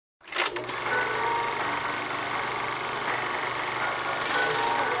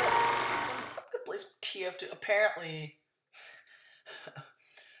TF2. Apparently,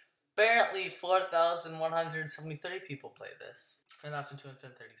 apparently 4,173 people play this.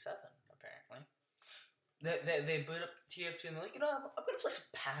 4,237, apparently. They boot up TF2 and they're like, you know, I'm gonna play some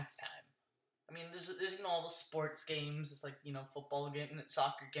PASSTime. I mean, there's you know, all the sports games. It's like, you know, football game,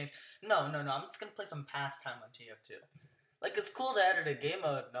 soccer games. No. I'm just gonna play some PASSTime on TF2. Like, it's cool to edit a game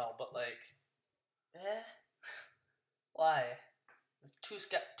mode, no, but like, why? There's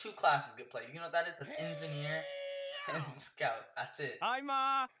two classes get played. You know what that is? That's engineer and scout. That's it. Hi,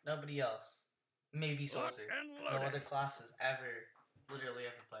 Ma. Nobody else. Maybe soldier. No other classes literally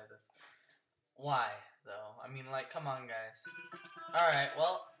ever play this. Why though? I mean, like, come on, guys. All right,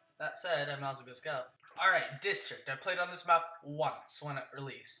 well. That said, I might as well go scout. Alright, District. I played on this map once when it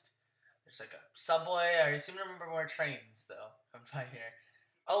released. There's like a subway. I seem to remember more trains, though. I'm fine here.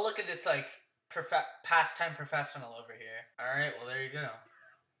 Oh, look at this, like, PASSTime Professional over here. Alright, well, there you go.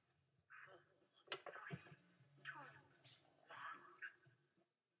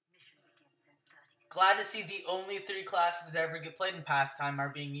 Glad to see the only 3 classes that ever get played in PASSTime are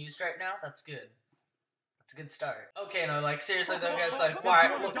being used right now. That's good. It's a good start. Okay, no, like, seriously though, guys, like, why?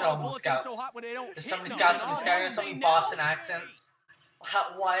 Look at all the scouts. There's so many scouts, so many Boston accents.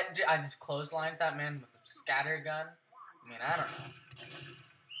 Why? I just clotheslined that man with a scatter gun? I mean, I don't know.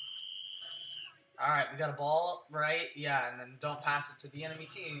 Alright, we got a ball, right? Yeah, and then don't pass it to the enemy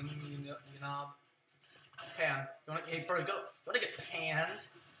team, you know. Pan. Hey, bro, you wanna get panned? Is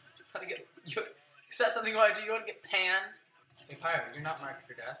that something you wanna do? You wanna get panned? Hey, Pirate, you're not marked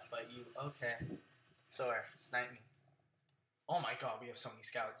for death, but you, okay. Sorry, snipe me. Oh my god, we have so many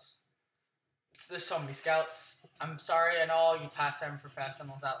scouts. There's so many scouts. I'm sorry, I know all you PASSTime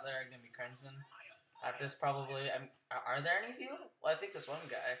professionals out there are gonna be cringing at this probably. Are there any of you? Well, I think this one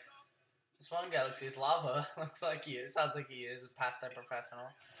guy. This one guy looks like he's lava. Looks like he is. Sounds like he is a PASSTime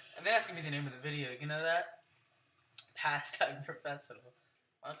professional. And that's gonna be the name of the video. You know that? PASSTime professional.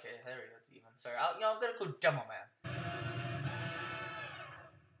 Okay, there we go. It's even. Sorry, I'm gonna go Demo Man.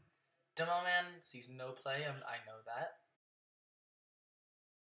 Demo Man sees no play. I know that.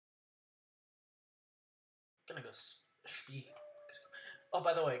 I'm gonna go speed. Oh,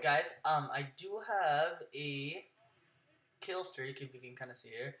 by the way, guys, I do have a kill streak. If you can kind of see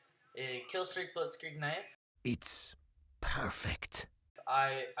here, a kill streak blitzkrieg knife. It's perfect.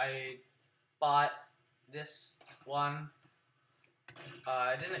 I bought this one.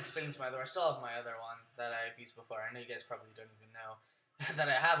 I didn't explain to my other. I still have my other one that I've used before. I know you guys probably don't even know that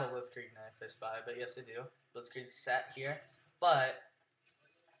I have a blitzkrieg knife this buy, but yes, I do. Blitzkrieg set here, but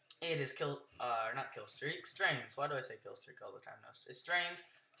it is not kill streak, strains. Why do I say kill streak all the time? No, it's strains.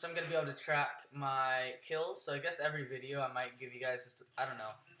 So I'm gonna be able to track my kills. So I guess every video I might give you guys just I don't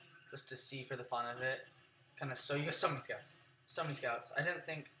know, just to see for the fun of it, kind of show you guys so many scouts. So many scouts. I didn't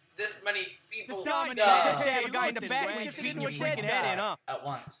think this many people have a guy in the back when you're freaking head in, huh? At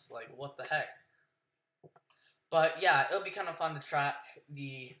once. Like, what the heck? But yeah, it'll be kind of fun to track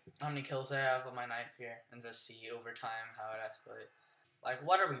how many kills I have on my knife here and just see over time how it escalates. Like,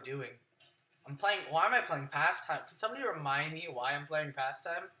 what are we doing? Why am I playing PASSTime? Can somebody remind me why I'm playing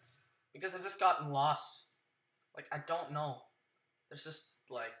PASSTime? Because I've just gotten lost. Like, I don't know. There's just,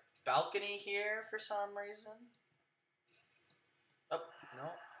 like, balcony here for some reason. Oh,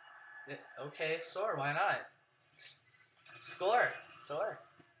 no. Okay, score, why not? Score.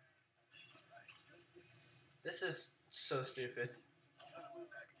 This is so stupid.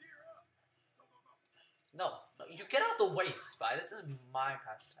 No, you get out of the way, Spy. This is my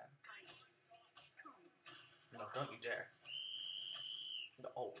pastime. No, don't you dare. No,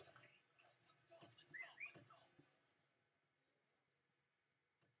 oh.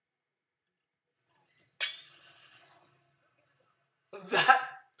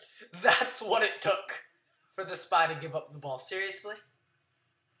 That's what it took for the Spy to give up the ball. Seriously?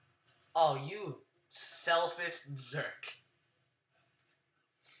 Oh, you selfish jerk.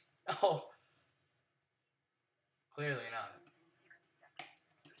 Oh. Clearly not.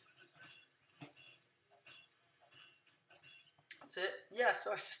 That's it? Yeah,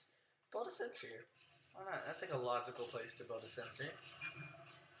 so I just build a sentry. Why not? That's like a logical place to build a sentry.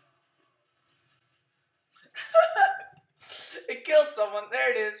 It killed someone.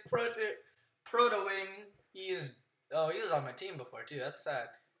 There it is. Proto Wing. He was on my team before too. That's sad.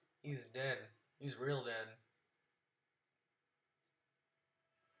 He's dead. He's real dead.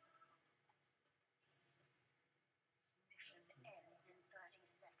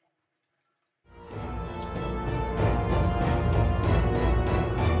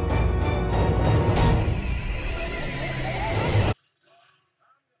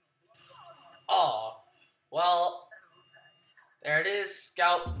 Oh, well, there it is.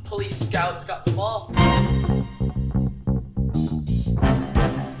 Scout, police scouts got the ball.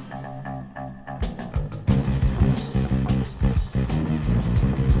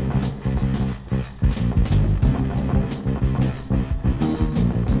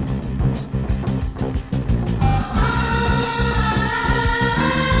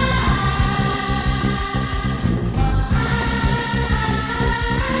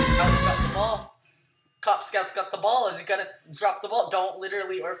 Scouts got the ball. Is he gonna drop the ball? Don't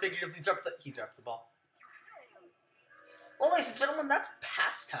literally or figuratively drop the... He dropped the ball. Well, ladies and gentlemen, that's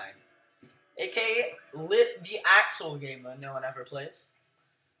PASSTime. AKA the actual game that no one ever plays.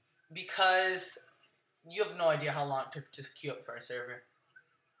 Because you have no idea how long it took to queue up for a server.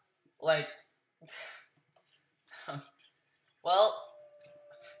 Like... well...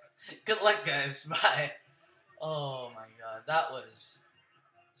 good luck, guys. Bye. Oh my god, that was...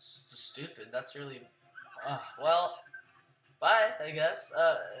 stupid. That's really... well, bye, I guess.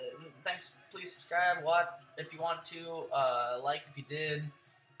 Thanks. Please subscribe, watch if you want to, like if you did,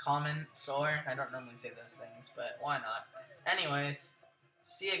 comment, sure. I don't normally say those things, but why not? Anyways,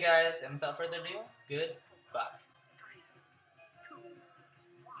 see you guys, and without further ado, goodbye.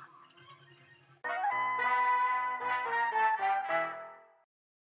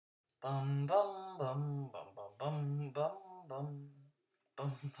 Bum bum bum bum bum bum bum bum.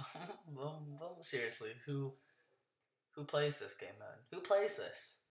 Bum, bum, bum, bum. Seriously, who plays this game mode? Who plays this?